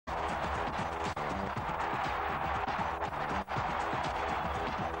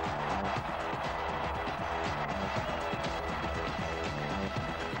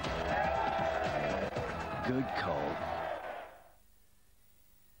good cold.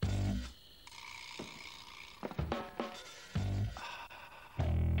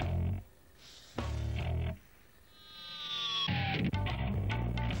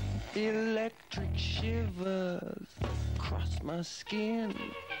 Electric shivers across my skin.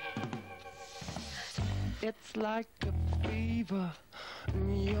 It's like a fever,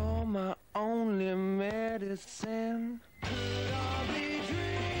 and you're my only medicine.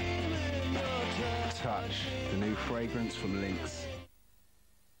 Touch, the new fragrance from Lynx.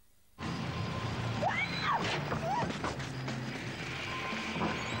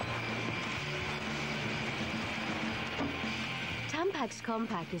 Tampax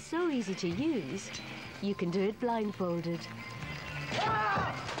Compact is so easy to use, you can do it blindfolded.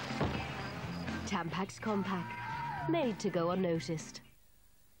 Tampax Compact, made to go unnoticed.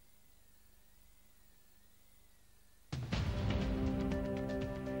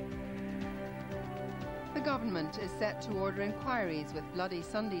 The government is set to order inquiries with Bloody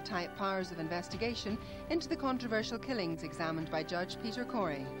Sunday-type powers of investigation into the controversial killings examined by Judge Peter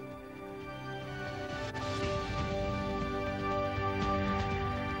Corey.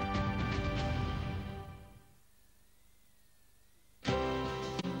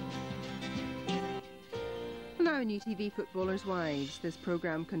 Now in UTV Footballers' Wives, this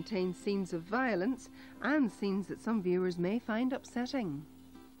programme contains scenes of violence and scenes that some viewers may find upsetting.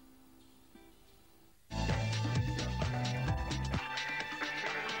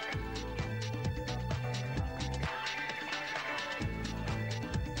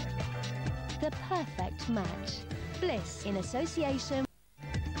 The perfect match. Bliss in association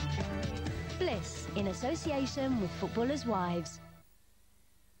with Footballers' Wives.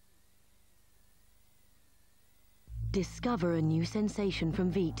 Discover a new sensation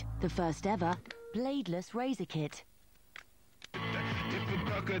from Veet, the first ever bladeless razor kit.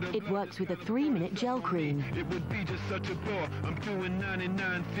 It works with a 3-minute gel cream. It would be just such a bore. I'm doing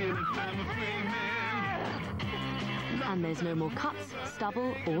 99 feeling I'm a free man. And there's no more cuts,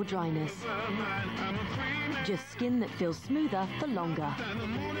 stubble or dryness. Just skin that feels smoother for longer.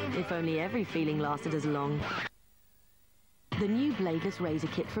 If only every feeling lasted as long. The new bladeless razor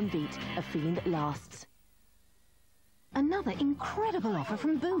kit from Veet, a feeling that lasts. Another incredible offer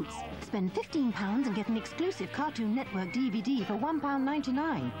from Boots. Spend £15 and get an exclusive Cartoon Network DVD for £1.99.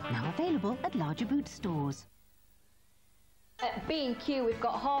 Now available at larger Boots stores. At B&Q, we've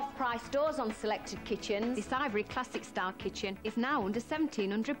got half-price stores on selected kitchens. This Ivory Classic Style kitchen is now under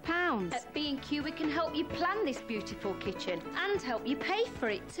 £1,700. At B&Q, we can help you plan this beautiful kitchen and help you pay for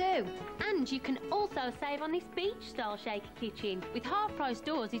it too. And you can also save on this beach-style shaker kitchen. With half-price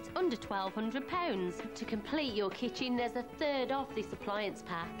stores, it's under £1,200. To complete your kitchen, there's a third off this appliance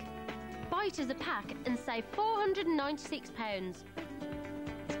pack. Buy it as a pack and save £496.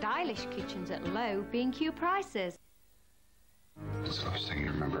 Stylish kitchens at low B&Q prices. What's the first thing you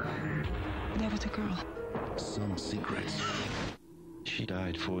remember? There was a girl. Some secrets. She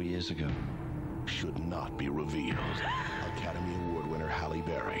died 4 years ago. Should not be revealed. Academy Award winner Halle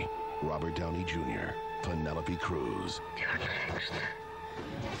Berry, Robert Downey Jr., Penelope Cruz. You're next.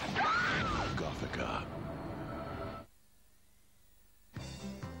 Gothica.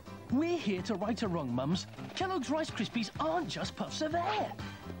 We're here to right a wrong, mums. Kellogg's Rice Krispies aren't just puffs of air.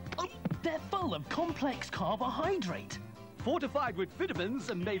 Oh, they're full of complex carbohydrate. Fortified with vitamins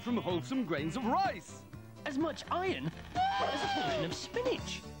and made from wholesome grains of rice. As much iron as a portion of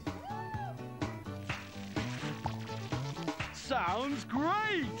spinach. Sounds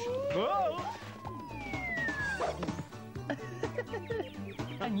great! Oh.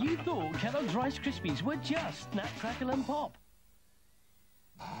 And you thought Kellogg's Rice Krispies were just snap, crackle and pop.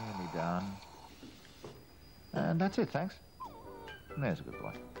 Nearly done. And that's it, thanks. There's a good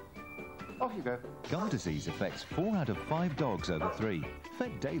boy. Off you go. Gum disease affects 4 out of 5 dogs over 3.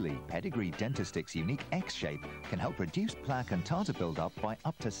 Fed daily, Pedigree Dentistix Unique X shape can help reduce plaque and tartar buildup by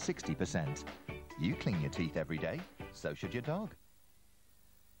up to 60%. You clean your teeth every day, so should your dog.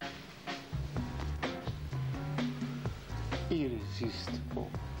 Irresistible.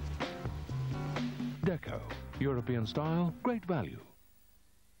 Deco. European style, great value.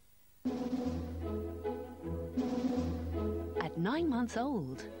 At 9 months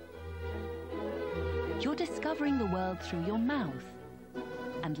old, you're discovering the world through your mouth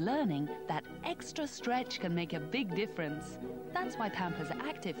and learning that extra stretch can make a big difference. That's why Pampers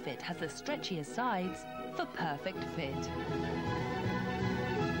Active Fit has the stretchiest sides for perfect fit.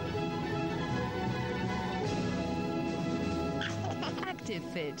 Active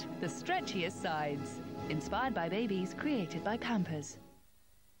Fit, the stretchiest sides. Inspired by babies, created by Pampers.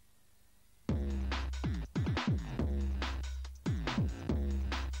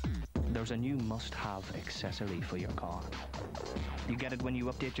 The there's a new must-have accessory for your car. You get it when you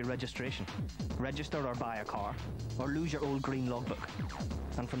update your registration, register or buy a car, or lose your old green logbook.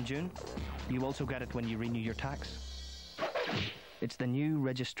 And from June, you also get it when you renew your tax. It's the new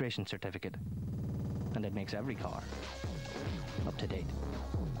registration certificate, and it makes every car up to date.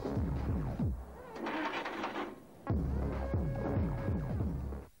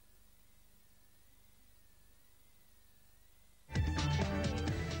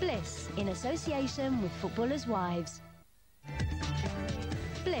 Bliss, in association with Footballers' Wives.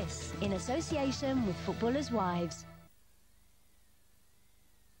 Bliss, in association with Footballers' Wives.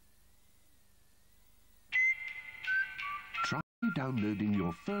 Try downloading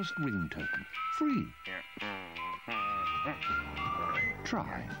your first ringtone, free.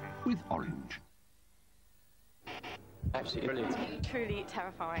 Try with Orange. Absolutely brilliant. Truly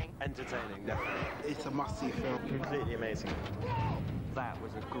terrifying. Entertaining, definitely. It's a must-see film. Completely amazing. That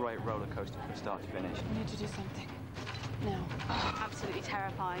was a great roller coaster from start to finish. We need to do something. Now. Absolutely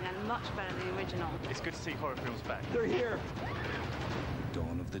terrifying and much better than the original. It's good to see horror films back. They're here.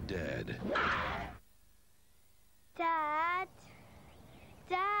 Dawn of the Dead. Dad?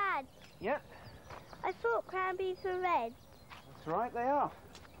 Dad? Yep. I thought cranberries were red. That's right, they are.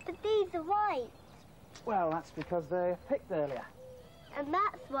 But these are white. Well, that's because they're picked earlier. And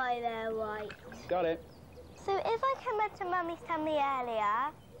that's why they're white. Got it. So if I came into Mummy's tummy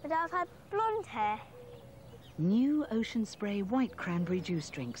earlier, would I have had blonde hair? New Ocean Spray White Cranberry Juice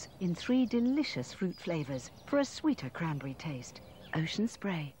Drinks in 3 delicious fruit flavours for a sweeter cranberry taste. Ocean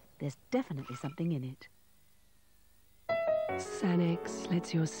Spray, there's definitely something in it. Sanex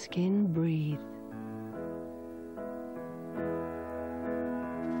lets your skin breathe.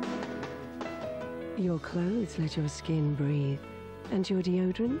 Your clothes let your skin breathe. And your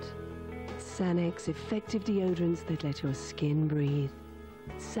deodorant? Sanex effective deodorants that let your skin breathe.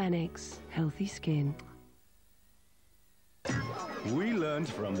 Sanex healthy skin. We learned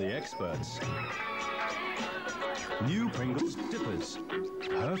from the experts. New Pringles Dippers.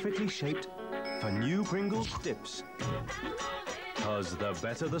 Perfectly shaped for new Pringles dips. 'Cause the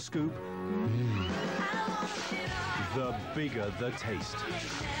better the scoop, the bigger the taste.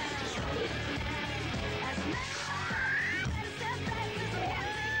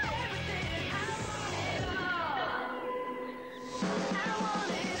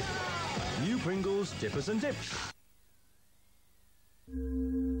 New Pringles Dippers and Dips.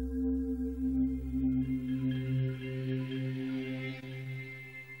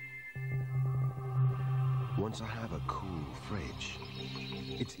 Once I have a cool fridge,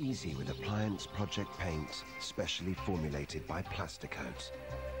 it's easy with Appliance Project paints, specially formulated by Plasticoat.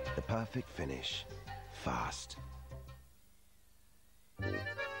 The perfect finish, fast.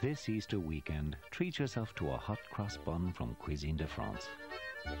 This Easter weekend, treat yourself to a hot cross bun from Cuisine de France.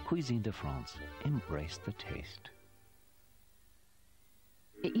 Cuisine de France, embrace the taste.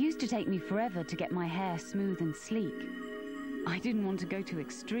 It used to take me forever to get my hair smooth and sleek. I didn't want to go to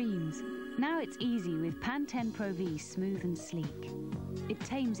extremes. Now it's easy with Pantene Pro V Smooth and Sleek. It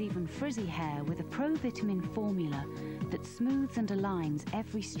tames even frizzy hair with a pro-vitamin formula that smooths and aligns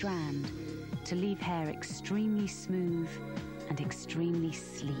every strand to leave hair extremely smooth and extremely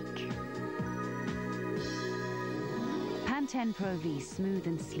sleek. Pantene Pro V Smooth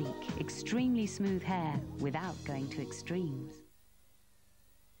and Sleek. Extremely smooth hair without going to extremes.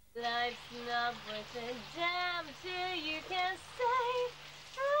 Life's not worth a damn till you can say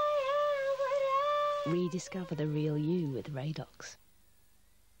I am what I... Rediscover the real you with Radox.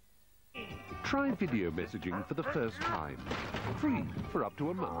 Try video messaging for the first time. Free for up to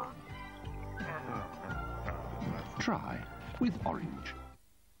a month. Try with Orange.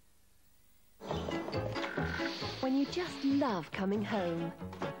 When you just love coming home,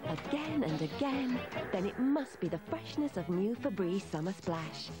 again and again, then it must be the freshness of new Febreze Summer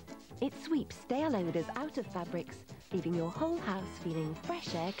Splash. It sweeps stale odours out of fabrics, leaving your whole house feeling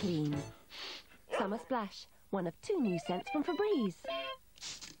fresh air clean. Summer Splash, one of 2 new scents from Febreze.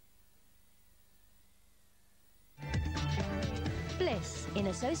 Bliss, in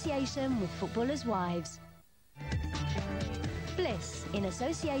association with Footballers' Wives. Bliss, in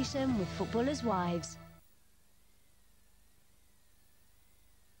association with Footballers' Wives.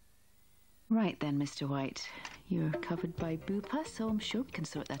 Right then, Mr. White. You're covered by Bupa, so I'm sure we can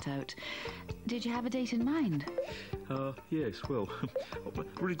sort that out. Did you have a date in mind? Yes, well, I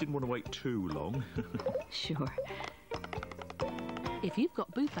really didn't want to wait too long. Sure. If you've got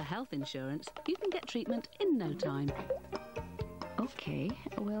Bupa health insurance, you can get treatment in no time. Okay,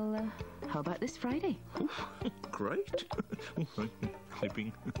 well, how about this Friday? Great.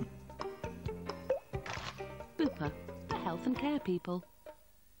 Clipping. Bupa, for health and care people.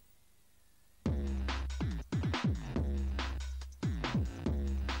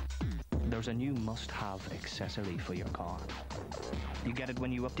 there's a new must-have accessory for your car. You get it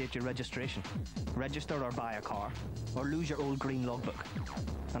when you update your registration, register or buy a car, or lose your old green logbook.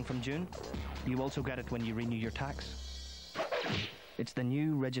 And from June, you also get it when you renew your tax. It's the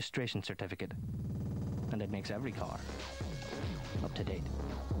new registration certificate, and it makes every car up to date.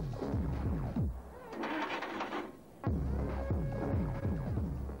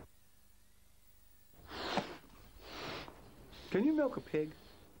 Can you milk a pig?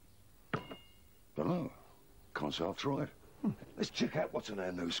 Dunno. Can't say I've tried. Let's check out what's on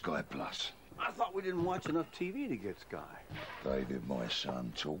our new Sky Plus. I thought we didn't watch enough TV to get Sky. David, my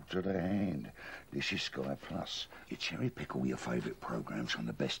son, talk to the hand. This is Sky Plus. You cherry pick all your favourite programmes from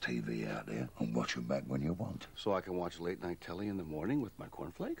the best TV out there and watch them back when you want. So I can watch late night telly in the morning with my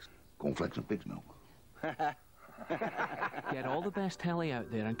cornflakes? Cornflakes and pig's milk. Get all the best telly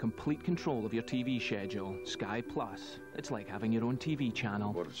out there and complete control of your TV schedule. Sky Plus. It's like having your own TV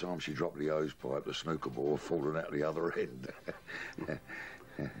channel. By the time she dropped the hose pipe, the snooker ball had fallen out the other end.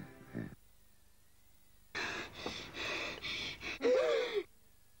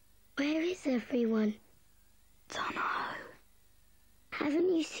 Where is everyone? Dunno.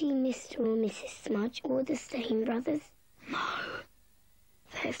 Haven't you seen Mr. or Mrs. Smudge or the Stain brothers? No.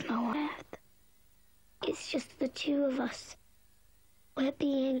 There's no one on earth. It's just the two of us. We're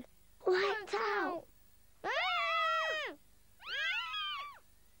being wiped out.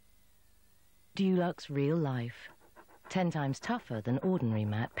 Dulux Real Life. 10 times tougher than ordinary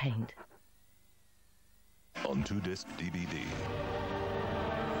matte paint. On 2-disc DVD.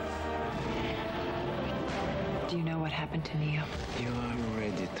 Do you know what happened to Neo? You are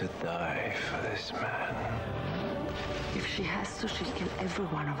ready to die for this man. If she has to, she'll kill every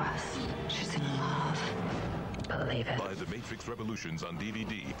one of us. She's in love. Believe it. Buy The Matrix Revolutions on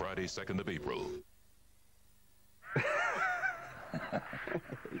DVD Friday, 2nd of April. This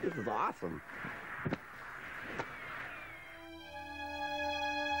is awesome.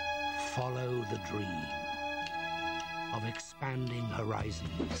 Follow the dream of expanding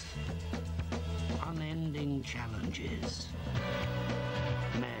horizons, unending challenges,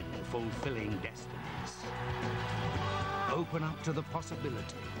 men fulfilling destinies. Open up to the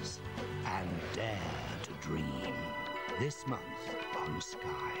possibilities and dare to dream. This month on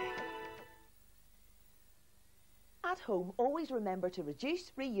Sky. At home, always remember to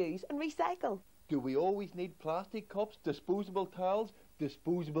reduce, reuse and recycle. Do we always need plastic cups, disposable towels,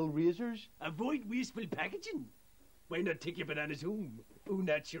 disposable razors? Avoid wasteful packaging. Why not take your bananas home? Au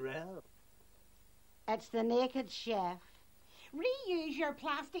naturel. It's the Naked Chef. Reuse your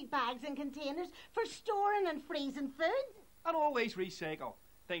plastic bags and containers for storing and freezing food. And always recycle.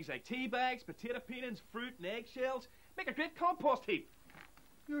 Things like tea bags, potato peelings, fruit and eggshells. Make a great compost heap.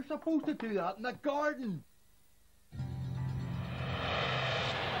 You're supposed to do that in the garden.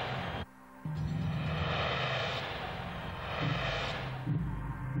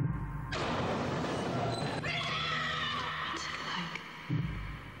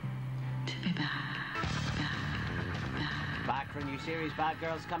 Back for a new series, Bad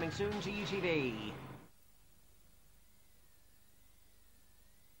Girls, coming soon to UTV.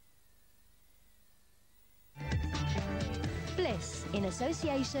 Bliss, in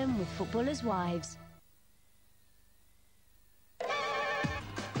association with Footballers' Wives.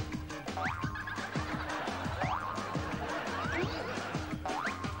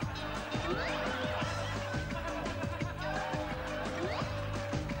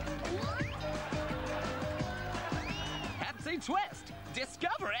 Twist!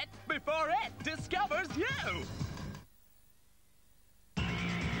 Discover it before it discovers you!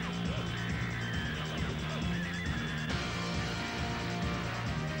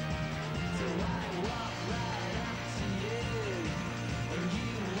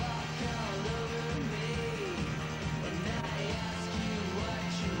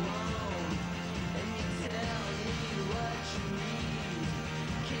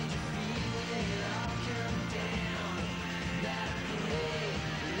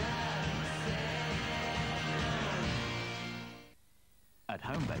 At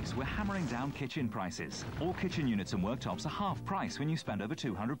Homebase, we're hammering down kitchen prices. All kitchen units and worktops are half price when you spend over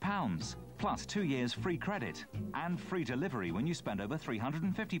 £200. Plus 2 years free credit and free delivery when you spend over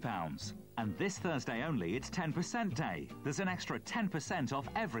 £350. And this Thursday only, it's 10% day. There's an extra 10% off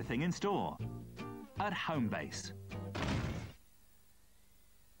everything in store. At Homebase.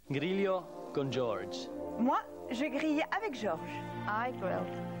 Grillo con George. Moi, je grille avec George. I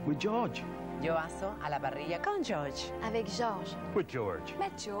grilled. With George. Yo aso a la parrilla con George. Avec George. With George.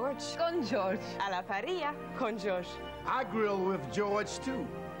 Met George. Con George. A la parrilla con George. I grill with George too.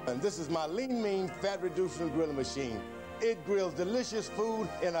 And this is my lean, mean, fat reducing grilling machine. It grills delicious food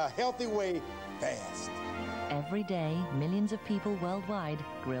in a healthy way, fast. Every day, millions of people worldwide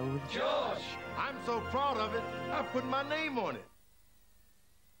grill with George, I'm so proud of it, I put my name on it.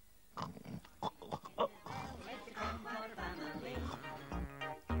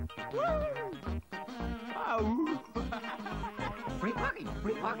 Free parking,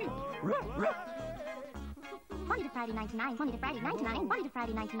 free parking. Monday to Friday 99, Monday to Friday 99, Monday to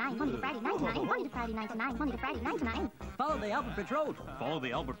Friday 99, Monday to Friday 99, Monday to Friday 99, Monday to Friday 99. Follow the Albert Bridge Road. Follow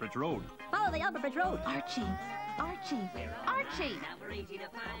the Albert Bridge Road. Follow the Albert Bridge Road. Archie, Archie, Archie.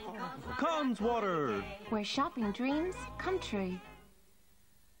 Conswater. Where shopping dreams come true.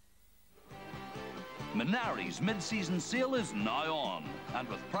 Minari's mid-season sale is now on, and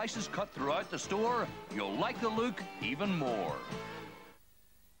with prices cut throughout the store, you'll like the look even more.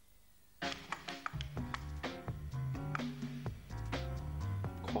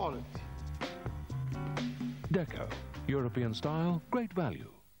 Quality. Deco. European style, great value.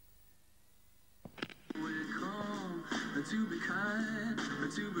 To be kind,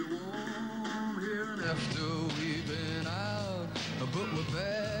 to be warm here and after we've been out, but we're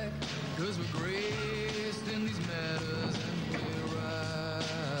back, cause we're graced in these matters and we rise.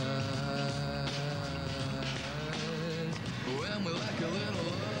 When we like a little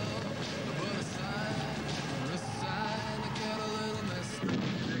love, but a sign to get a little messed up.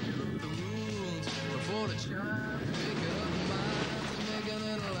 Making up the rules before the child, making up the minds and making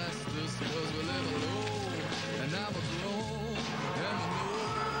it last us, cause we're a little low. And now we're grown, and we know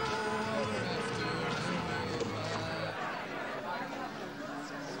what we're after, and we'll ride.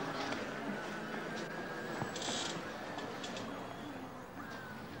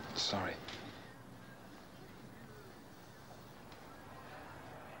 Sorry.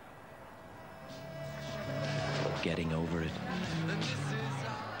 Getting over it.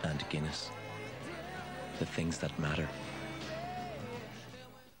 And Guinness. The things that matter.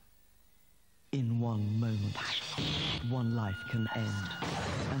 In one moment, one life can end,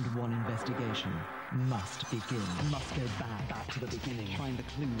 and one investigation must begin. Must go back to the beginning. Find the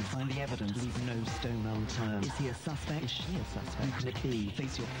clues, find the evidence, leave no stone unturned. Is he a suspect? Is she a suspect? Who can it be?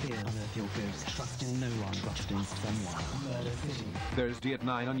 Face your fears, unearth your ghost. Trust in no one, trust in someone. Murder City. Thursday at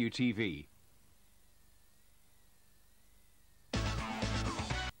 9 on UTV.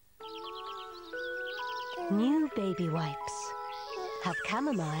 New baby wipes have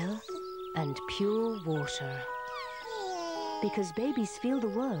chamomile and pure water. Because babies feel the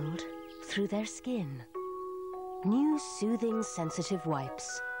world through their skin. New soothing, sensitive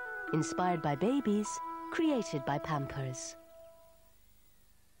wipes. Inspired by babies, created by Pampers.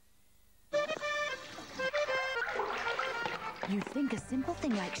 You'd think a simple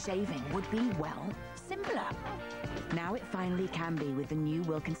thing like shaving would be, well, simpler. Now it finally can be with the new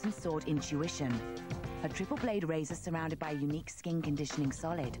Wilkinson Sword Intuition. A triple blade razor surrounded by a unique skin conditioning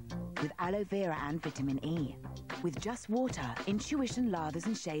solid with aloe vera and vitamin E. With just water, Intuition lathers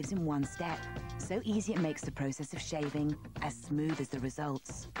and shaves in one step. So easy it makes the process of shaving as smooth as the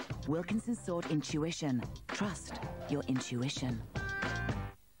results. Wilkinson Sword Intuition. Trust your intuition.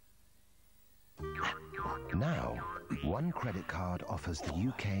 Now, one credit card offers the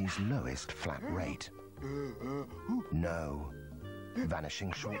UK's lowest flat rate. No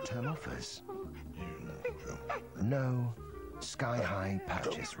vanishing short-term offers. No sky-high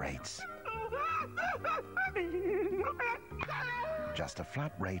purchase rates. Just a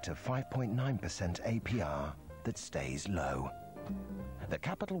flat rate of 5.9% APR that stays low. The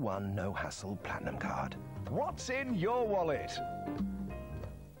Capital One No Hassle Platinum Card. What's in your wallet?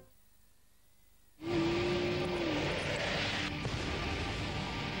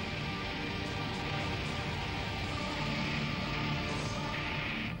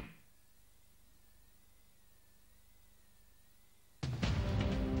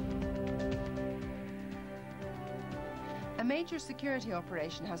 A major security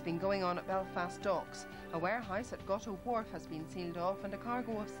operation has been going on at Belfast Docks. A warehouse at Gotto Wharf has been sealed off and a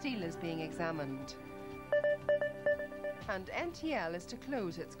cargo of steel is being examined. And NTL is to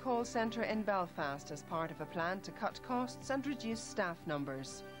close its call centre in Belfast as part of a plan to cut costs and reduce staff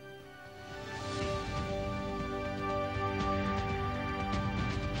numbers.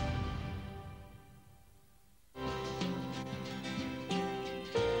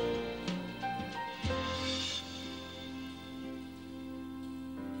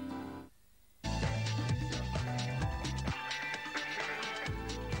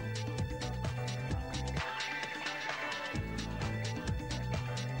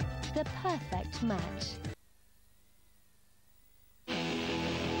 The perfect match.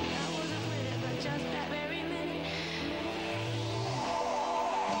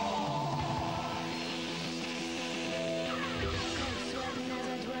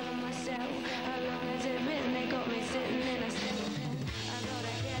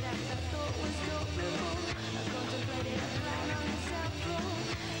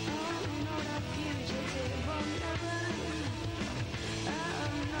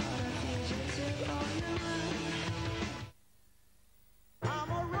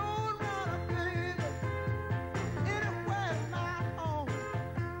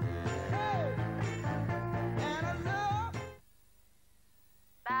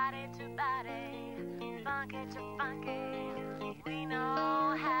 body to body, funky to funky. We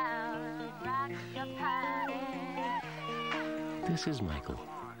know how to rock your party. This is Michael.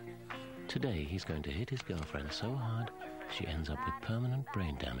 Today he's going to hit his girlfriend so hard she ends up with permanent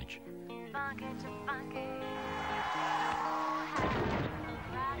brain damage. Funky to funky.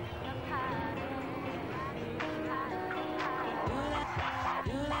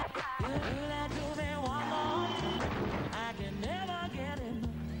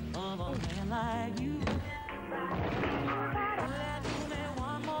 Like you.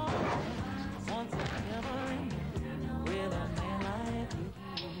 Once never with a man like you.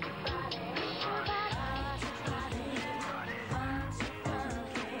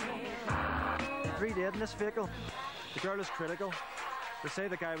 3 dead in this vehicle. The girl is critical. They say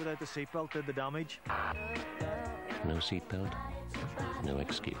the guy without the seatbelt did the damage. No seatbelt, no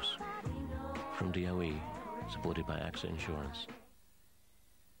excuse. From DOE, supported by AXA Insurance.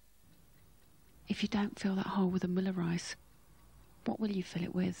 If you don't fill that hole with a Muller rice, what will you fill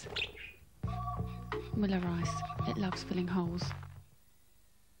it with? Muller rice. It loves filling holes.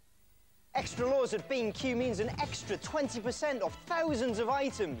 Extra laws at B&Q means an extra 20% off thousands of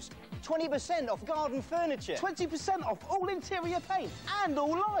items. 20% off garden furniture. 20% off all interior paint and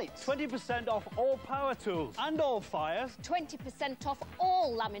all lights. 20% off all power tools and all fires. 20% off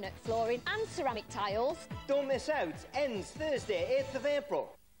all laminate flooring and ceramic tiles. Don't miss out. Ends Thursday, 8th of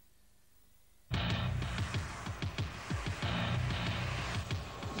April.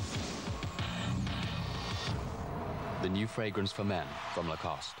 The new fragrance for men from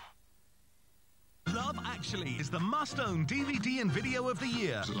Lacoste. Love Actually is the must-own DVD and video of the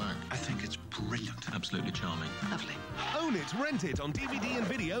year. I think it's brilliant. Absolutely charming. Lovely. Own it, rent it on DVD and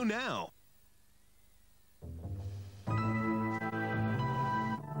video now.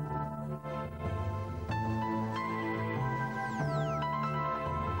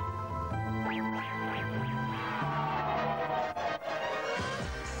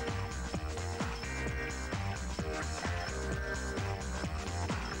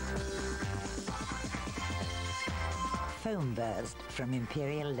 Foam burst from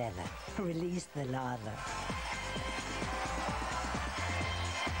Imperial Leather. Release the lather.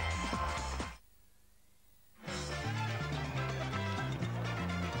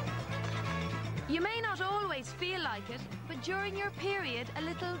 You may not always feel like it, but during your period, a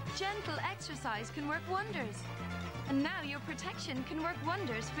little gentle exercise can work wonders. And now your protection can work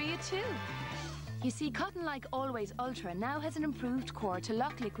wonders for you too. You see, Cotton Like Always Ultra now has an improved core to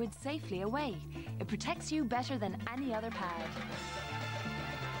lock liquids safely away. It protects you better than any other pad.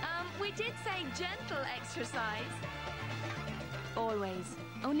 We did say gentle exercise. Always.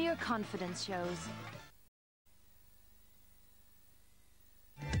 Only your confidence shows.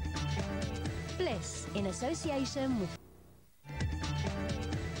 Bliss in association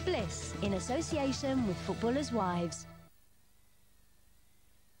with Footballers' Wives.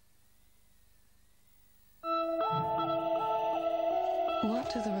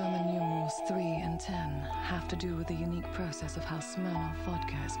 What do the Roman numerals 3 and 10 have to do with the unique process of how Smirnoff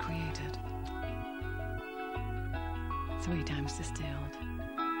vodka is created? 3 times distilled,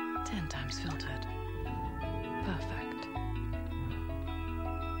 10 times filtered. Perfect.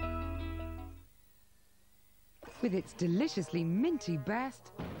 With its deliciously minty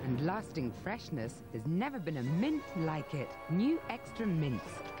burst and lasting freshness, there's never been a mint like it. New Extra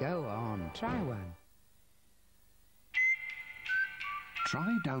Mints. Go on, try one.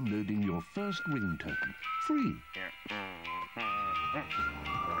 Try downloading your first ringtone, free.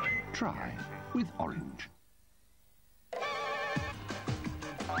 Try with Orange.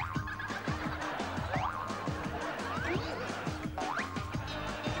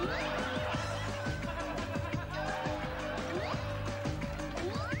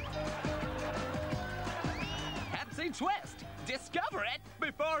 Pepsi Twist! Discover it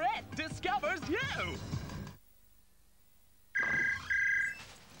before it discovers you!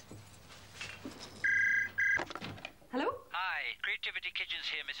 Hello? Hi, Creativity Kitchens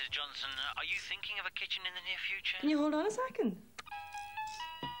here, Mrs. Johnson. Are you thinking of a kitchen in the near future? Can you hold on a second?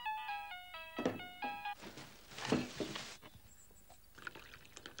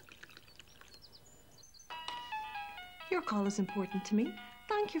 Your call is important to me.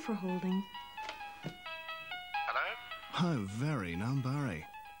 Thank you for holding. Hello? How very Nambari.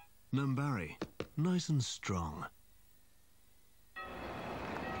 Nambari, nice and strong.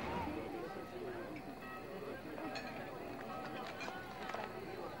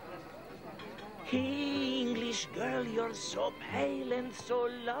 English girl, you're so pale and so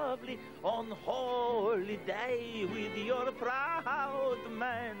lovely on holiday with your proud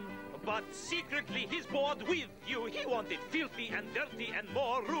man. but secretly he's bored with you. He wanted filthy and dirty and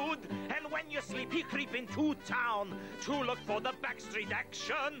more rude. And when you sleep, he creep into town to look for the backstreet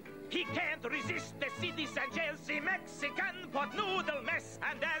action. He can't resist the city San Chelsea Mexican pot noodle mess.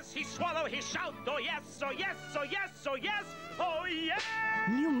 And as he swallow, he shout, oh yes, oh yes, oh yes, oh yes, oh yes!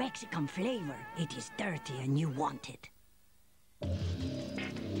 New Mexican flavor. It is dirty and you want it.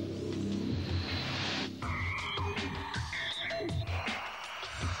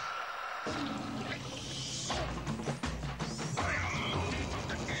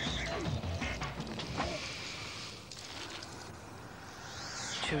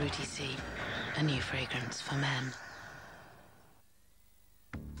 Purity C, a new fragrance for men.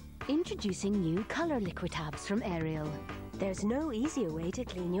 Introducing new colour liquid tabs from Ariel. There's no easier way to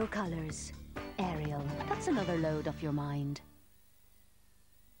clean your colours. Ariel, that's another load off your mind.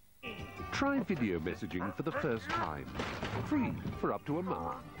 Try video messaging for the first time. Free for up to a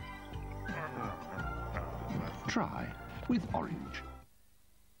month. Try with Orange.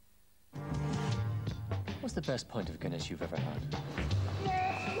 What's the best pint of Guinness you've ever had?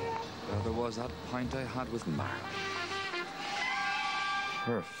 There was that pint I had with Mark.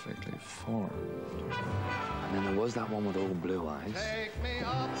 Perfectly formed. And then there was that one with old blue eyes. Take me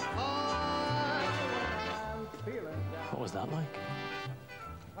up What was that like?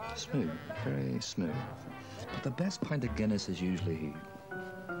 Smooth, very smooth. But the best pint of Guinness is usually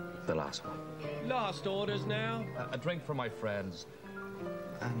the last one. Last orders now. A drink for my friends.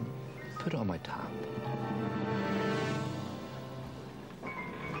 And put it on my tab.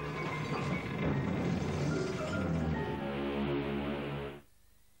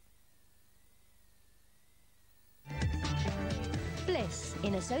 Bliss,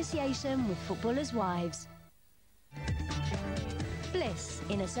 in association with Footballers' Wives. Bliss,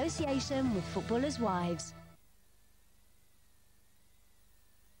 in association with Footballers' Wives.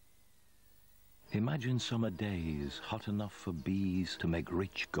 Imagine summer days hot enough for bees to make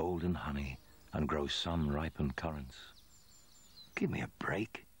rich golden honey and grow sun-ripened currants. Give me a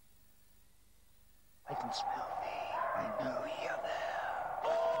break. I can smell thee. I know you're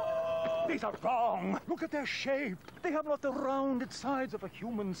there. These are wrong. Look at their shape. They have not the rounded sides of a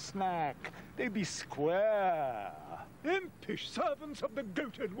human snack. They be square. Impish servants of the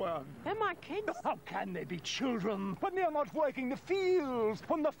goated one. They're my kids. How can they be children when they are not working the fields,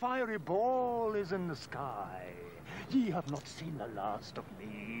 when the fiery ball is in the sky? Ye have not seen the last of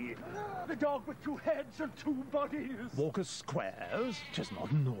me. The dog with 2 heads and 2 bodies. Walk as squares, 'tis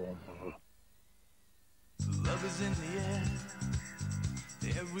not normal. Love is in the air,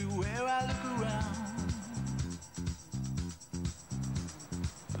 everywhere I look around.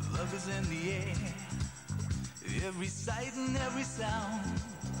 Love is in the air, every sight and every sound.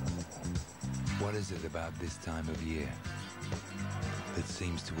 What is it about this time of year that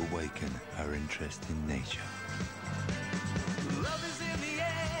seems to awaken our interest in nature? Love is in the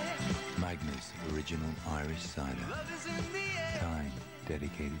air. Magnus Original Irish Cider. Love is in the air. Time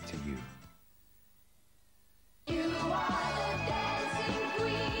dedicated to you. You are the dancing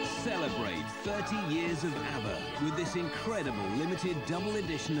queen. Celebrate 30 years of ABBA with this incredible limited double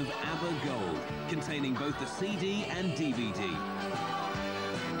edition of ABBA Gold, containing both the CD and DVD.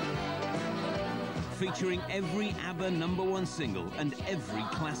 Featuring every ABBA #1 single and every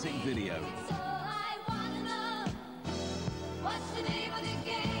classic video.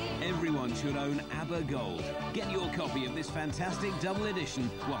 Everyone should own ABBA Gold. Get your copy of this fantastic double edition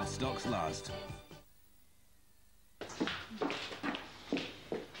while stocks last.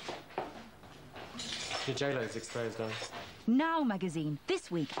 Your J-Lo's exposed, guys. Now magazine. This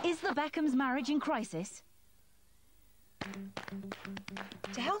week, is the Beckhams' marriage in crisis?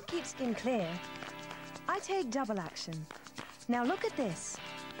 To help keep skin clear, I take double action. Now look at this.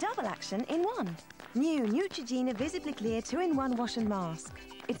 Double action in one. New Neutrogena Visibly Clear 2-in-1 wash and mask.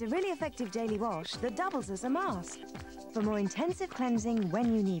 It's a really effective daily wash that doubles as a mask for more intensive cleansing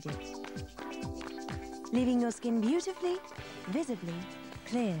when you need it. Leaving your skin beautifully, visibly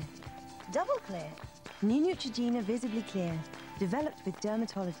clear. Double clear. New Neutrogena Visibly Clear. Developed with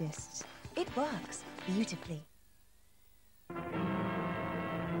dermatologists. It works beautifully.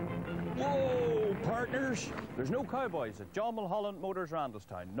 Whoa, partners! There's no cowboys at John Mulholland Motors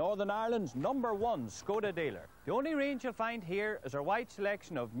Randalstown, Northern Ireland's #1 Skoda dealer. The only range you'll find here is our wide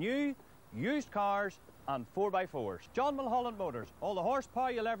selection of new, used cars and 4x4s. John Mulholland Motors, all the horsepower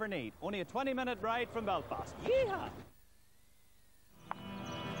you'll ever need. Only a 20-minute ride from Belfast. Yeehaw!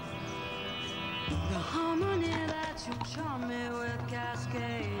 The harmony that you charm me with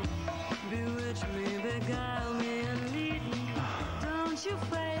cascade, bewitch me, beguile me, and lead me. Don't you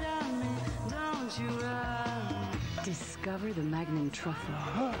fade on me, don't you run. Discover the Magnum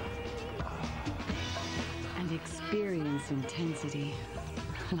Truffle. Experience intensity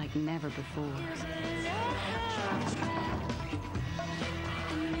like never before.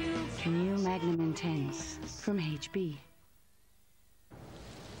 New Magnum Intense from HB.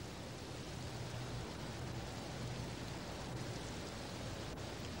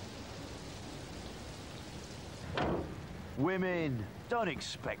 Women, don't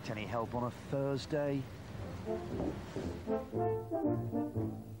expect any help on a Thursday.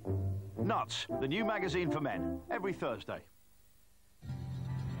 Nuts, the new magazine for men, every Thursday.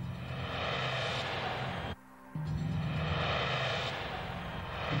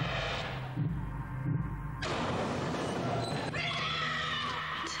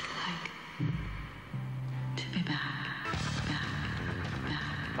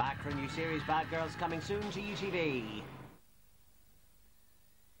 Back for a new series, Bad Girls, coming soon to UTV.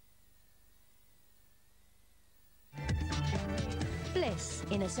 Bliss,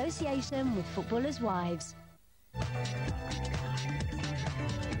 in association with Footballers' Wives.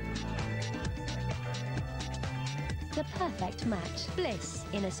 The perfect match. Bliss,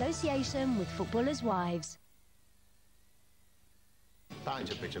 in association with Footballers' Wives.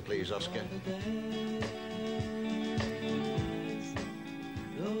 Pint of bitter, please, Oscar.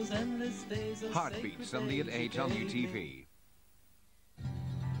 Heartbeat, Sunday at 8 on UTV.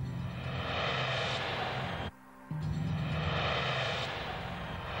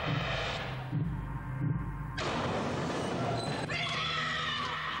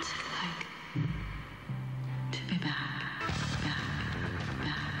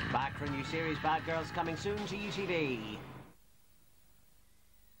 Back for a new series, Bad Girls, coming soon to UTV.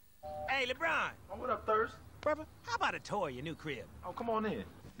 Hey, LeBron. Oh, what up, Thirst? Brother, how about a tour of your new crib? Oh, come on in.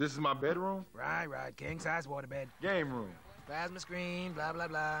 This is my bedroom? Right. King-size waterbed. Game room. Plasma screen, blah, blah,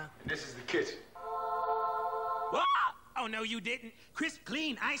 blah. And this is the kitchen. What? Oh, no, you didn't. Crisp,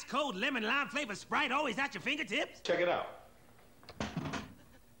 clean, ice-cold, lemon, lime-flavored Sprite always at your fingertips. Check it out.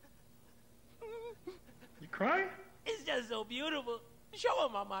 You crying? It's just so beautiful. Show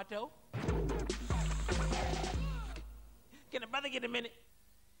him my motto. Can a brother get a minute?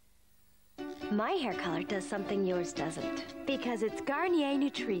 My hair color does something yours doesn't. Because it's Garnier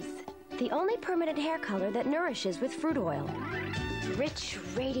Nutrice, the only permanent hair color that nourishes with fruit oil. Rich,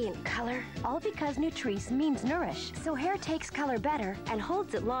 radiant color, all because Nutrice means nourish, so hair takes color better and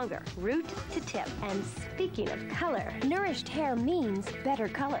holds it longer, root to tip. And speaking of color, nourished hair means better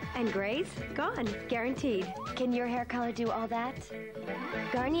color. And grays? Gone, guaranteed. Can your hair color do all that?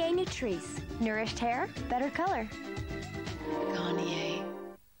 Garnier Nutrice, nourished hair, better color. Garnier.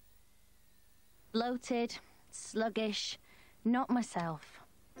 Bloated, sluggish, not myself.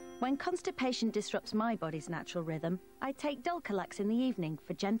 When constipation disrupts my body's natural rhythm, I take Dulcolax in the evening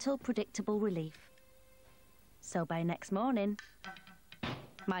for gentle, predictable relief. So by next morning,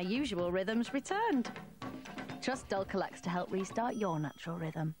 my usual rhythm's returned. Trust Dulcolax to help restart your natural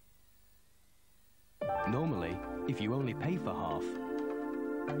rhythm. Normally, if you only pay for half,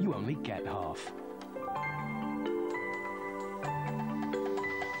 you only get half.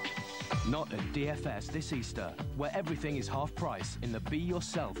 Not at DFS this Easter, where everything is half price in the Be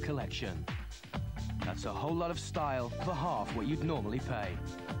Yourself collection. That's a whole lot of style for half what you'd normally pay.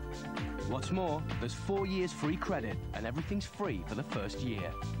 What's more, there's 4 years free credit and everything's free for the first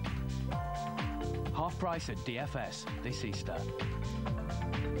year. Half price at DFS this Easter.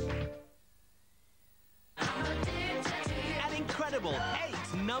 An incredible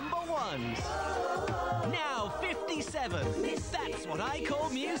 8 number ones. Now 57. That's what I call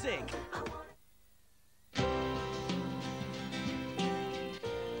music.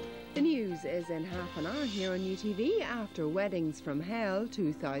 The news is in half an hour here on UTV after Weddings from Hell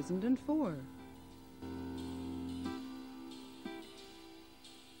 2004.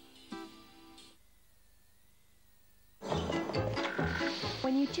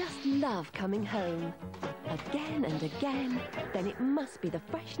 When you just love coming home, again and again, then it must be the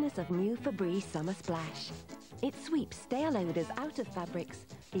freshness of new Febreze Summer Splash. It sweeps stale odours out of fabrics,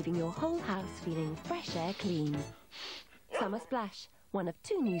 leaving your whole house feeling fresh air clean. Summer Splash, one of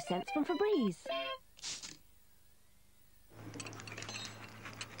 2 new scents from Febreze.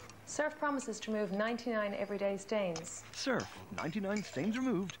 Surf promises to remove 99 everyday stains. Surf, 99 stains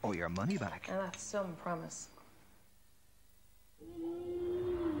removed or your money back. And that's some promise.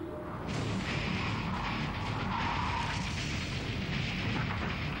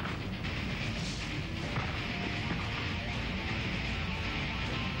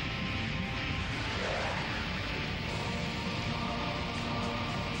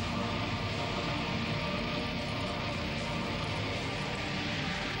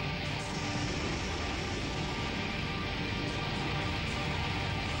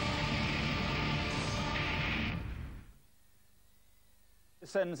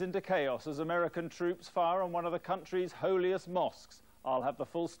 descends into chaos as American troops fire on one of the country's holiest mosques. I'll have the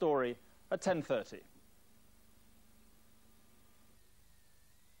full story at 10:30.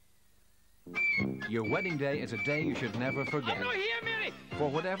 Your wedding day is a day you should never forget. I'm not here, Mary! For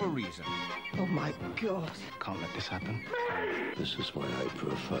whatever reason. Oh, my God. Can't let this happen. This is why I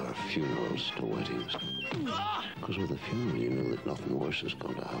prefer funerals to weddings. Because with a funeral, you know that nothing worse is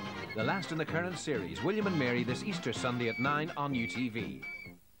going to happen. The last in the current series, William and Mary, this Easter Sunday at 9 on UTV.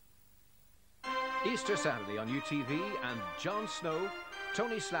 Easter Saturday on UTV, and Jon Snow,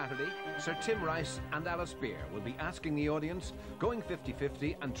 Tony Slattery, Sir Tim Rice and Alice Beer will be asking the audience, going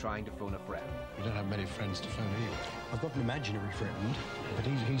 50-50 and trying to phone a friend. You don't have many friends to phone either. I've got an imaginary friend, but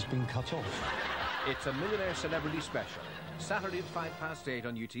he's been cut off. It's a Millionaire Celebrity Special, Saturday at 8:05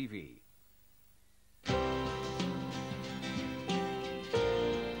 on UTV.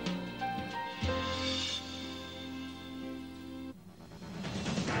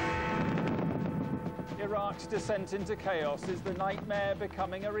 Iraq's descent into chaos is the nightmare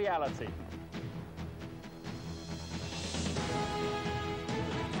becoming a reality.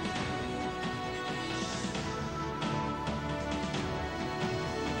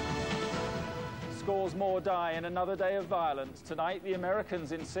 Scores more die in another day of violence. Tonight, the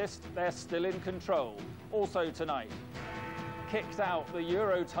Americans insist they're still in control. Also tonight, kicked out the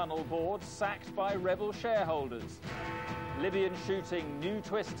Eurotunnel board, sacked by rebel shareholders. Libyan shooting, new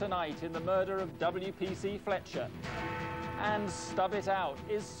twist tonight in the murder of WPC Fletcher. And stub it out,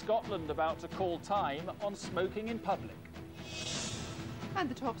 is Scotland about to call time on smoking in public? And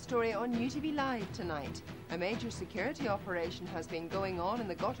the top story on UTV Live tonight. A major security operation has been going on in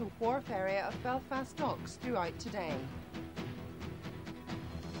the Gotha Wharf area of Belfast docks throughout today.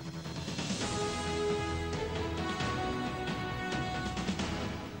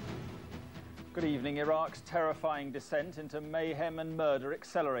 Good evening. Iraq's terrifying descent into mayhem and murder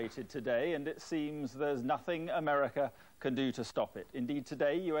accelerated today, and it seems there's nothing America can do to stop it. Indeed,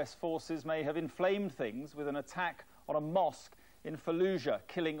 today, US forces may have inflamed things with an attack on a mosque in Fallujah,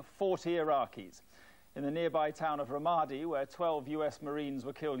 killing 40 Iraqis. In the nearby town of Ramadi, where 12 US Marines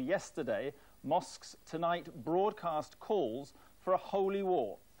were killed yesterday, mosques tonight broadcast calls for a holy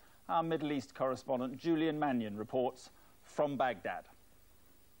war. Our Middle East correspondent Julian Mannion reports from Baghdad.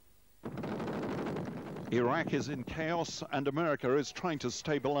 Iraq is in chaos and America is trying to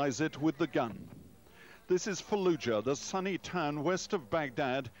stabilize it with the gun. This is Fallujah, the sunny town west of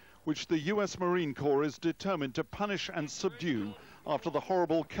Baghdad, which the US Marine Corps is determined to punish and subdue after the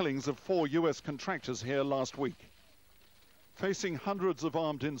horrible killings of 4 US contractors here last week. Facing hundreds of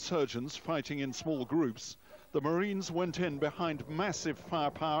armed insurgents fighting in small groups, the Marines went in behind massive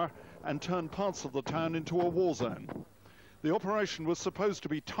firepower and turned parts of the town into a war zone. The operation was supposed to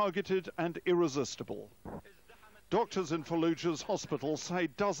be targeted and irresistible. Doctors in Fallujah's hospital say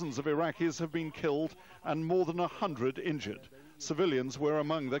dozens of Iraqis have been killed and more than 100 injured. Civilians were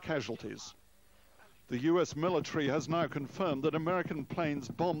among the casualties. The US military has now confirmed that American planes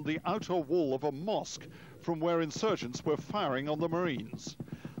bombed the outer wall of a mosque from where insurgents were firing on the Marines.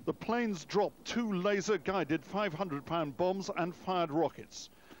 The planes dropped 2 laser-guided 500-pound bombs and fired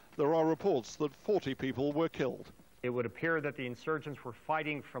rockets. There are reports that 40 people were killed. It would appear that the insurgents were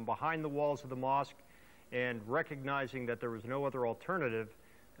fighting from behind the walls of the mosque and recognizing that there was no other alternative,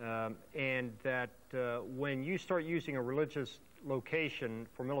 and that when you start using a religious location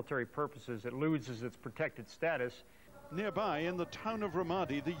for military purposes, it loses its protected status. Nearby, in the town of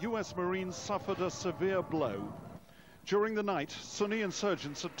Ramadi, the US Marines suffered a severe blow. During the night, Sunni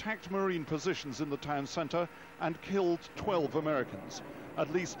insurgents attacked Marine positions in the town centre and killed 12 Americans.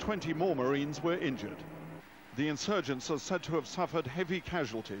 At least 20 more Marines were injured. The insurgents are said to have suffered heavy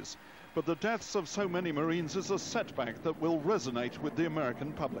casualties, but the deaths of so many Marines is a setback that will resonate with the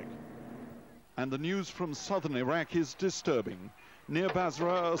American public. And the news from southern Iraq is disturbing. Near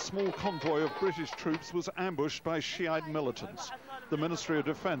Basra, a small convoy of British troops was ambushed by Shiite militants. The Ministry of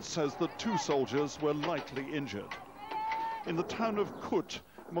Defense says that 2 soldiers were lightly injured. In the town of Kut,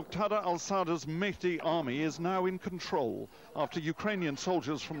 Muqtada al-Sadr's Mehdi army is now in control after Ukrainian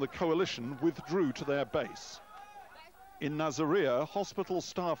soldiers from the coalition withdrew to their base. In Nasiriyah, hospital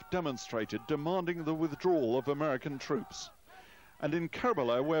staff demonstrated demanding the withdrawal of American troops. And in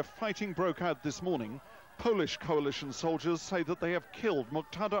Kerbala, where fighting broke out this morning, Polish coalition soldiers say that they have killed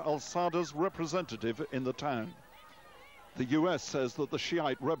Muqtada al-Sadr's representative in the town. The US says that the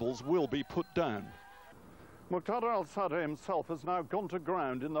Shiite rebels will be put down. Muqtada al-Sadr himself has now gone to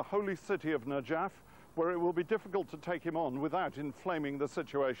ground in the holy city of Najaf, where it will be difficult to take him on without inflaming the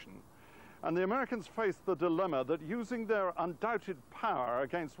situation. And the Americans face the dilemma that using their undoubted power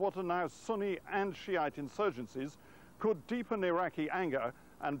against what are now Sunni and Shiite insurgencies could deepen Iraqi anger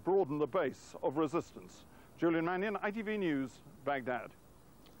and broaden the base of resistance. Julian Mannion, ITV News, Baghdad.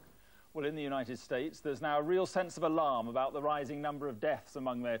 Well, in the United States, there's now a real sense of alarm about the rising number of deaths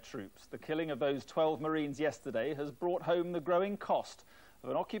among their troops. The killing of those 12 Marines yesterday has brought home the growing cost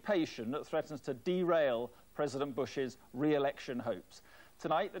of an occupation that threatens to derail President Bush's re-election hopes.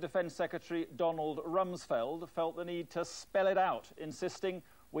 Tonight, the Defence Secretary, Donald Rumsfeld, felt the need to spell it out, insisting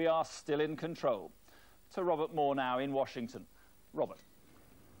we are still in control. To Robert Moore now in Washington. Robert.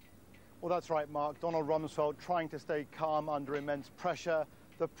 Well, that's right, Mark. Donald Rumsfeld trying to stay calm under immense pressure.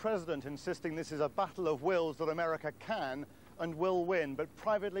 The President insisting this is a battle of wills that America can and will win. But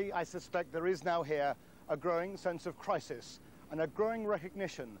privately, I suspect there is now here a growing sense of crisis and a growing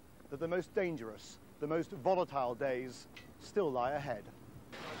recognition that the most dangerous, the most volatile days still lie ahead.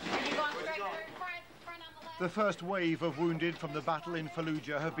 The first wave of wounded from the battle in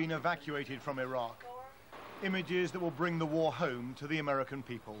Fallujah have been evacuated from Iraq. Images that will bring the war home to the American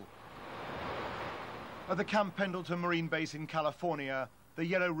people. At the Camp Pendleton Marine Base in California, the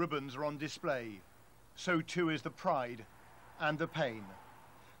yellow ribbons are on display. So too is the pride and the pain.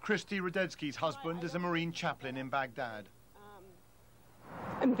 Christy Radetzky's husband is a Marine chaplain in Baghdad.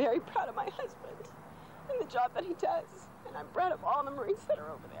 I'm very proud of my husband and the job that he does, and I'm proud of all the Marines that are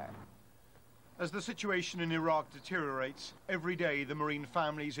over there. As the situation in Iraq deteriorates, every day the Marine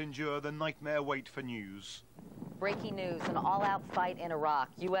families endure the nightmare wait for news. Breaking news, an all-out fight in Iraq.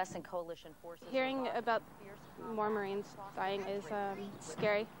 U.S. and coalition forces... Hearing about more Marines dying is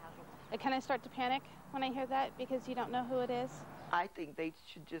scary. I kind of start to panic when I hear that because you don't know who it is. I think they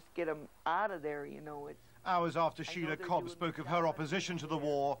should just get them out of there, you know. Hours after Sheila Cobb spoke of her opposition to the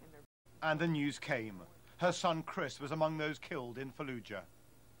war, and the news came. Her son Chris was among those killed in Fallujah.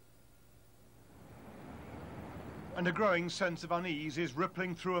 And a growing sense of unease is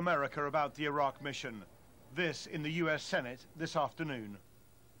rippling through America about the Iraq mission. This in the US Senate this afternoon.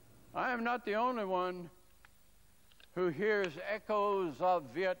 I am not the only one who hears echoes of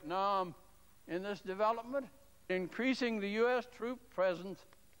Vietnam in this development. Increasing the US troop presence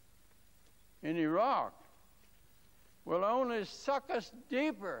in Iraq will only suck us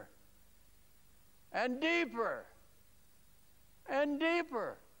deeper and deeper and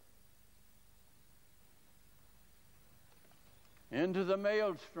deeper into the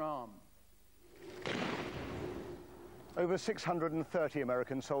maelstrom. Over 630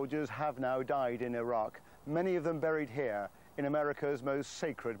 American soldiers have now died in Iraq, many of them buried here in America's most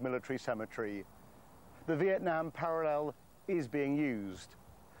sacred military cemetery. The Vietnam parallel is being used,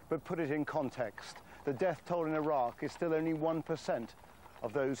 but put it in context, the death toll in Iraq is still only 1%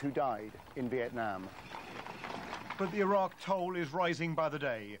 of those who died in Vietnam. But the Iraq toll is rising by the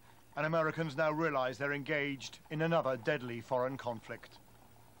day, and Americans now realize they're engaged in another deadly foreign conflict.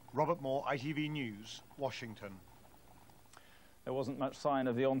 Robert Moore, ITV News, Washington. There wasn't much sign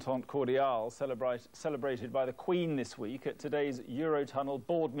of the Entente Cordiale celebrated by the Queen this week at today's Eurotunnel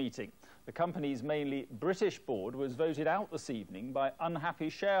board meeting. The company's mainly British board was voted out this evening by unhappy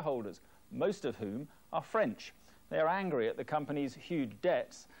shareholders, most of whom are French. They are angry at the company's huge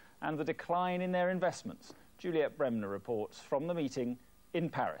debts and the decline in their investments. Juliette Bremner reports from the meeting in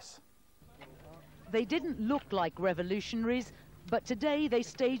Paris. They didn't look like revolutionaries, but today they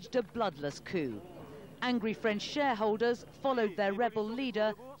staged a bloodless coup. Angry French shareholders followed their rebel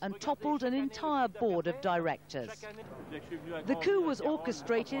leader and toppled an entire board of directors. The coup was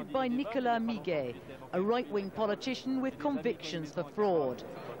orchestrated by Nicolas Miguet, a right-wing politician with convictions for fraud.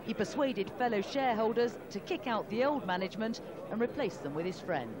 He persuaded fellow shareholders to kick out the old management and replace them with his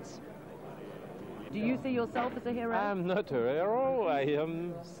friends. Do you see yourself as a hero? I'm not a hero. I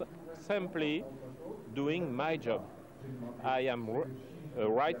am simply doing my job. I am a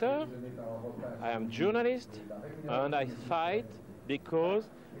writer, I am a journalist, and I fight because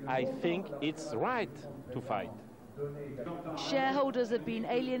I think it's right to fight. Shareholders have been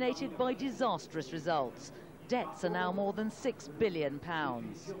alienated by disastrous results. Debts are now more than £6 billion.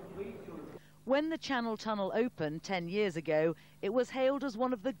 When the Channel Tunnel opened 10 years ago, it was hailed as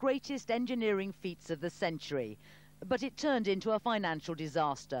one of the greatest engineering feats of the century. But it turned into a financial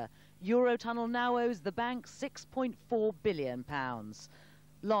disaster. Eurotunnel now owes the bank £6.4 billion.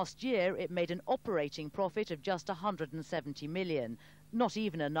 Last year, it made an operating profit of just £170 million, not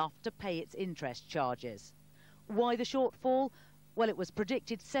even enough to pay its interest charges. Why the shortfall? Well, it was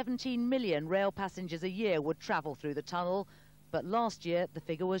predicted 17 million rail passengers a year would travel through the tunnel, but last year the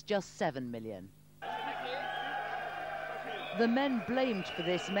figure was just 7 million. The men blamed for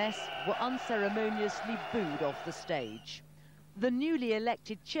this mess were unceremoniously booed off the stage. The newly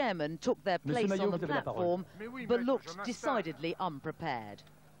elected chairman took their place on the platform, but looked decidedly unprepared.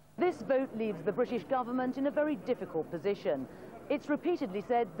 This vote leaves the British government in a very difficult position. It's repeatedly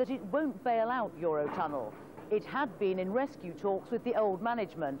said that it won't bail out Eurotunnel. It had been in rescue talks with the old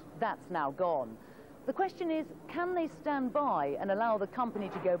management. That's now gone. The question is, can they stand by and allow the company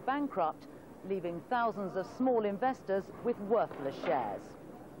to go bankrupt, leaving thousands of small investors with worthless shares?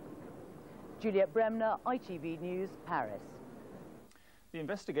 Juliet Bremner, ITV News, Paris. The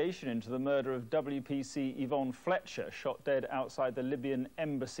investigation into the murder of WPC Yvonne Fletcher, shot dead outside the Libyan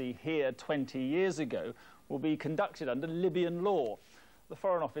embassy here 20 years ago, will be conducted under Libyan law. The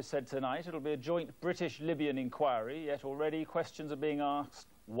Foreign Office said tonight it'll be a joint British-Libyan inquiry, yet already questions are being asked,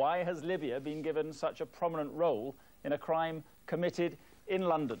 why has Libya been given such a prominent role in a crime committed in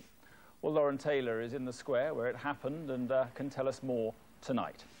London? Well, Lauren Taylor is in the square where it happened and can tell us more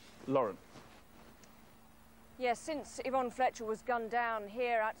tonight. Lauren. Yes, since Yvonne Fletcher was gunned down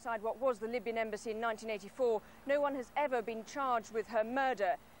here outside what was the Libyan embassy in 1984, no one has ever been charged with her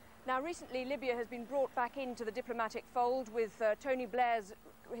murder. Now, recently, Libya has been brought back into the diplomatic fold with Tony Blair's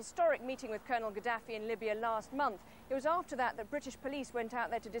historic meeting with Colonel Gaddafi in Libya last month. It was after that that British police went out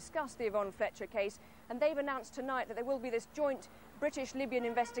there to discuss the Yvonne Fletcher case, and they've announced tonight that there will be this joint British-Libyan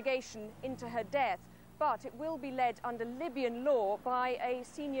investigation into her death, but it will be led under Libyan law by a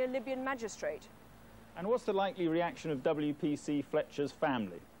senior Libyan magistrate. And what's the likely reaction of WPC Fletcher's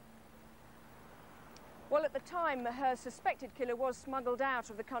family? Well, at the time, her suspected killer was smuggled out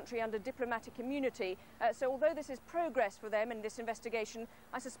of the country under diplomatic immunity. So although this is progress for them in this investigation,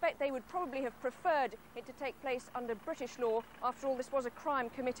 I suspect they would probably have preferred it to take place under British law. After all, this was a crime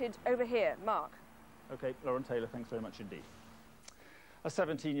committed over here. Mark. OK, Lauren Taylor, thanks very much indeed. A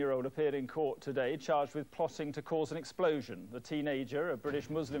 17-year-old appeared in court today, charged with plotting to cause an explosion. The teenager, a British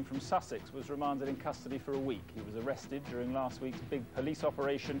Muslim from Sussex, was remanded in custody for a week. He was arrested during last week's big police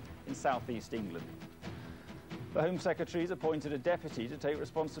operation in south-east England. The Home Secretary's appointed a deputy to take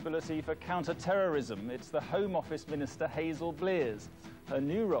responsibility for counter-terrorism. It's the Home Office Minister Hazel Blears. Her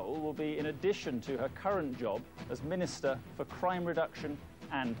new role will be in addition to her current job as Minister for Crime Reduction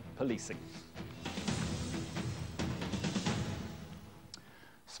and Policing.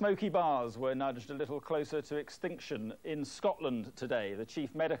 Smoky bars were nudged a little closer to extinction in Scotland today. The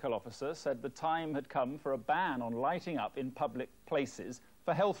chief medical officer said the time had come for a ban on lighting up in public places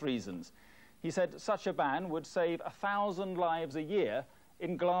for health reasons. He said such a ban would save 1,000 lives a year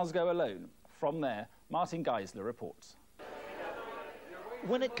in Glasgow alone. From there, Martin Geisler reports.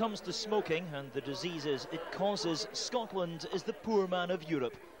 When it comes to smoking and the diseases it causes, Scotland is the poor man of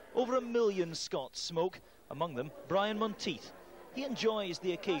Europe. Over 1 million Scots smoke, among them Brian Monteith. He enjoys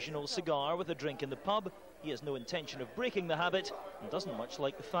the occasional cigar with a drink in the pub. He has no intention of breaking the habit and doesn't much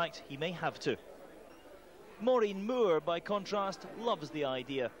like the fact he may have to. Maureen Moore, by contrast, loves the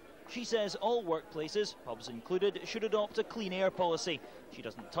idea. She says all workplaces, pubs included, should adopt a clean air policy. She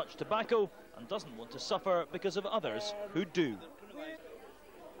doesn't touch tobacco and doesn't want to suffer because of others who do.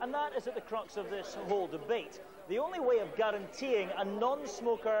 And that is at the crux of this whole debate. The only way of guaranteeing a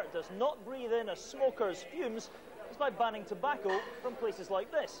non-smoker does not breathe in a smoker's fumes is by banning tobacco from places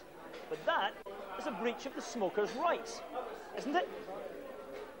like this. But that is a breach of the smoker's rights, isn't it?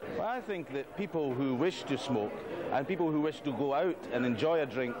 Well, I think that people who wish to smoke and people who wish to go out and enjoy a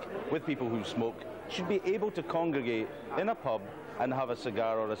drink with people who smoke should be able to congregate in a pub and have a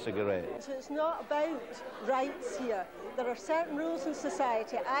cigar or a cigarette. So it's not about rights here. There are certain rules in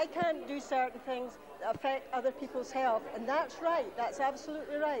society. I can't do certain things that affect other people's health, and that's right. That's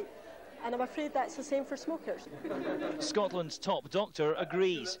absolutely right. And I'm afraid that's the same for smokers. Scotland's top doctor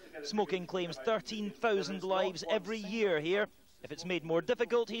agrees. Smoking claims 13,000 lives every year here. If it's made more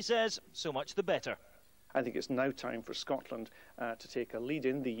difficult, he says, so much the better. I think it's now time for Scotland to take a lead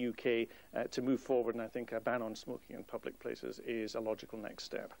in the UK to move forward, and I think a ban on smoking in public places is a logical next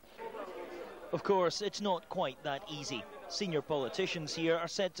step. Of course, it's not quite that easy. Senior politicians here are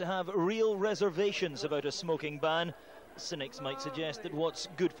said to have real reservations about a smoking ban. Cynics might suggest that what's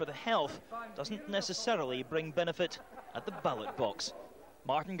good for the health doesn't necessarily bring benefit at the ballot box.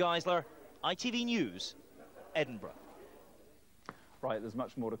 Martin Geisler, ITV News, Edinburgh. Right, there's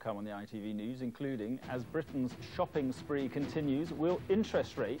much more to come on the ITV News, including, as Britain's shopping spree continues, will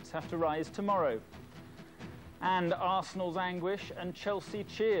interest rates have to rise tomorrow? And Arsenal's anguish and Chelsea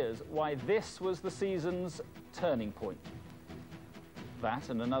cheers, why this was the season's turning point. That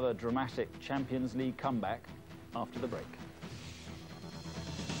and another dramatic Champions League comeback after the break.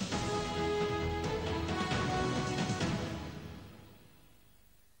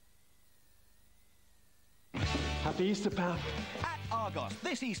 Happy Easter, pal. At Argos,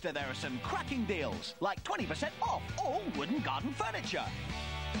 this Easter there are some cracking deals, like 20% off all wooden garden furniture.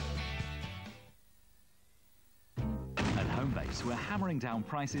 At home, Homebase, we're hammering down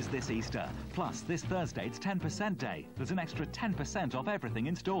prices this Easter. Plus, this Thursday, it's 10% day. There's an extra 10% off everything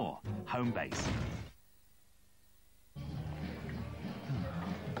in store. Homebase.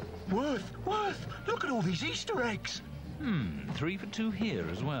 Worth, look at all these Easter eggs. 3 for 2 here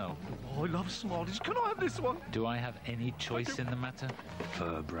as well. Oh, I love Smarties. Can I have this one? Do I have any choice in the matter?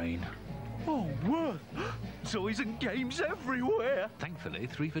 Fur brain. Oh, Worth, toys and games everywhere. Thankfully,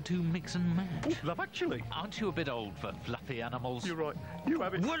 3 for 2 mix and match. Oh, love, actually. Aren't you a bit old for fluffy animals? You're right. You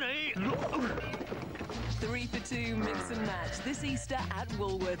have it. Willie! 3 for 2 mix and match this Easter at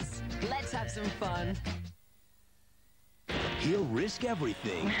Woolworths. Let's have some fun. He'll risk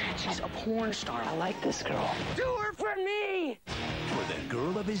everything. She's a porn star. I like this girl. Do her for me! For the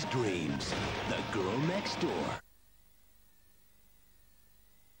girl of his dreams, the girl next door.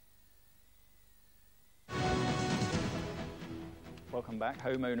 Welcome back.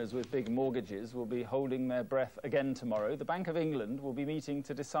 Homeowners with big mortgages will be holding their breath again tomorrow. The Bank of England will be meeting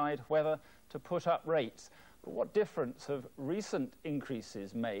to decide whether to put up rates. But what difference have recent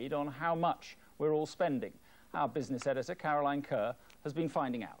increases made on how much we're all spending? Our business editor, Caroline Kerr, has been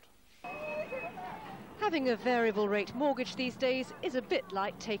finding out. Having a variable rate mortgage these days is a bit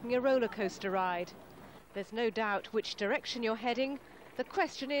like taking a roller coaster ride. There's no doubt which direction you're heading. The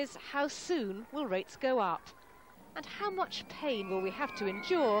question is, how soon will rates go up? And how much pain will we have to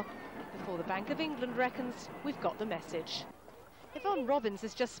endure before the Bank of England reckons we've got the message? Yvonne Robbins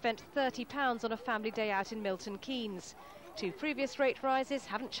has just spent £30 on a family day out in Milton Keynes. 2 previous rate rises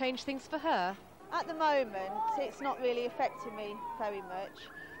haven't changed things for her. At the moment, it's not really affecting me very much.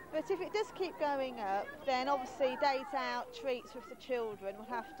 But if it does keep going up, then obviously days out, treats with the children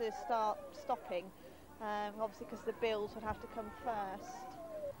will have to start stopping, obviously because the bills would have to come first.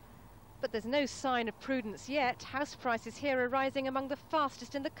 But there's no sign of prudence yet. House prices here are rising among the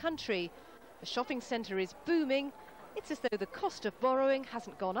fastest in the country. The shopping centre is booming. It's as though the cost of borrowing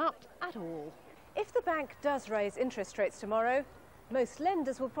hasn't gone up at all. If the bank does raise interest rates tomorrow, most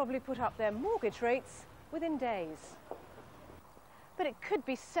lenders will probably put up their mortgage rates within days. But it could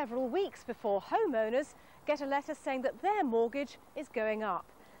be several weeks before homeowners get a letter saying that their mortgage is going up,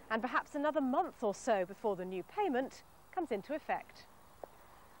 and perhaps another month or so before the new payment comes into effect.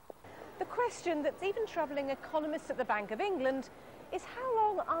 The question that's even troubling economists at the Bank of England is how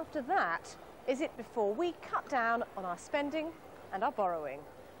long after that is it before we cut down on our spending and our borrowing?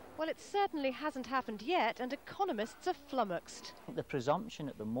 Well, it certainly hasn't happened yet, and economists are flummoxed. The presumption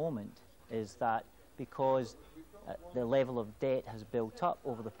at the moment is that because the level of debt has built up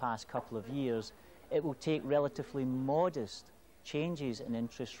over the past couple of years, it will take relatively modest changes in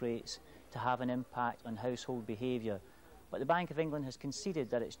interest rates to have an impact on household behaviour. But the Bank of England has conceded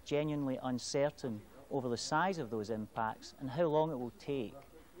that it's genuinely uncertain over the size of those impacts and how long it will take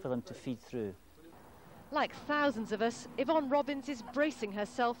for them to feed through. Like thousands of us, Yvonne Robbins is bracing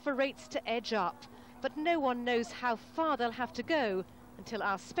herself for rates to edge up. But no one knows how far they'll have to go until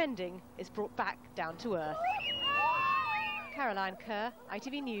our spending is brought back down to earth. Caroline Kerr,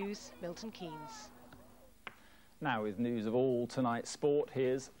 ITV News, Milton Keynes. Now with news of all tonight's sport,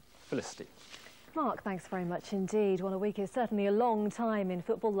 here's Felicity. Mark, thanks very much indeed. Well, a week is certainly a long time in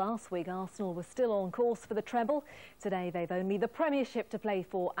football. Last week, Arsenal was still on course for the treble. Today, they've only the Premiership to play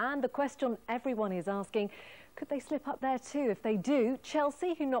for. And the question everyone is asking, could they slip up there too? If they do,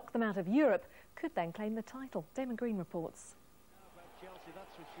 Chelsea, who knocked them out of Europe, could then claim the title. Damon Green reports.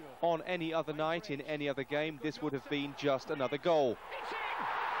 On any other night, in any other game, this would have been just another goal.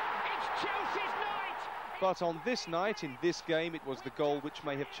 But on this night, in this game, it was the goal which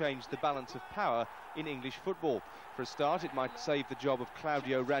may have changed the balance of power in English football. For a start, it might save the job of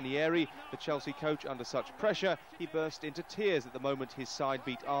Claudio Ranieri, the Chelsea coach under such pressure. He burst into tears at the moment his side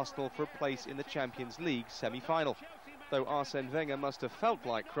beat Arsenal for a place in the Champions League semi-final. Though Arsene Wenger must have felt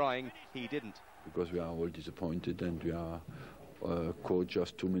like crying, he didn't. Because we are all disappointed and we are caught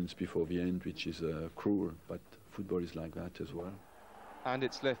just 2 minutes before the end, which is cruel, but football is like that as well. And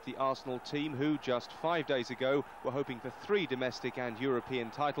it's left the Arsenal team, who just 5 days ago were hoping for 3 domestic and European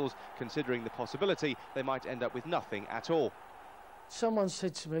titles, considering the possibility they might end up with nothing at all. Someone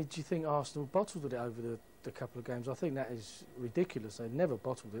said to me, do you think Arsenal bottled it over the couple of games? I think that is ridiculous. They never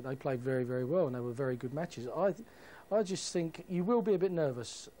bottled it. They played very, very well and they were very good matches. I just think you will be a bit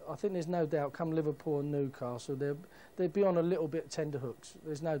nervous. I think there's no doubt come Liverpool and Newcastle, they'll be on a little bit tender hooks.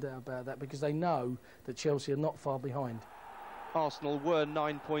 There's no doubt about that because they know that Chelsea are not far behind. Arsenal were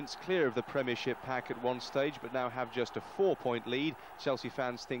 9 points clear of the Premiership pack at one stage, but now have just a 4-point lead. Chelsea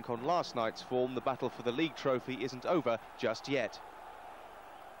fans think on last night's form, the battle for the league trophy isn't over just yet.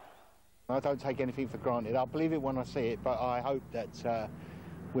 I don't take anything for granted. I believe it when I see it, but I hope that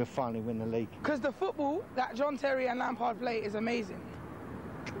we'll finally win the league. Because the football that John Terry and Lampard play is amazing.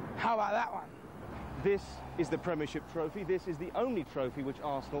 How about that one? This is the Premiership trophy. This is the only trophy which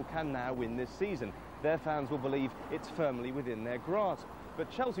Arsenal can now win this season. Their fans will believe it's firmly within their grasp. But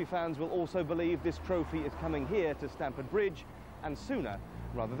Chelsea fans will also believe this trophy is coming here to Stamford Bridge, and sooner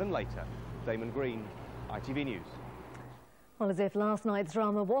rather than later. Damon Green, ITV News. Well, as if last night's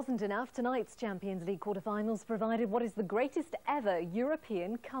drama wasn't enough, tonight's Champions League quarter-finals provided what is the greatest ever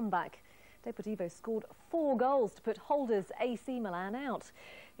European comeback. Deportivo scored 4 goals to put holders AC Milan out.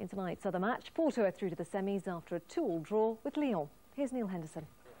 In tonight's other match, Porto are through to the semis after a 2-2 draw with Lyon. Here's Neil Henderson.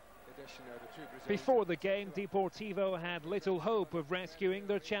 Before the game, Deportivo had little hope of rescuing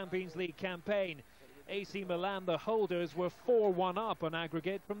their Champions League campaign. AC Milan, the holders, were 4-1 up on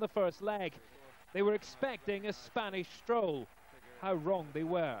aggregate from the first leg. They were expecting a Spanish stroll. How wrong they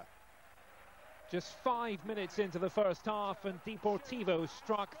were. Just 5 minutes into the first half and Deportivo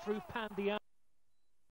struck through Pandian.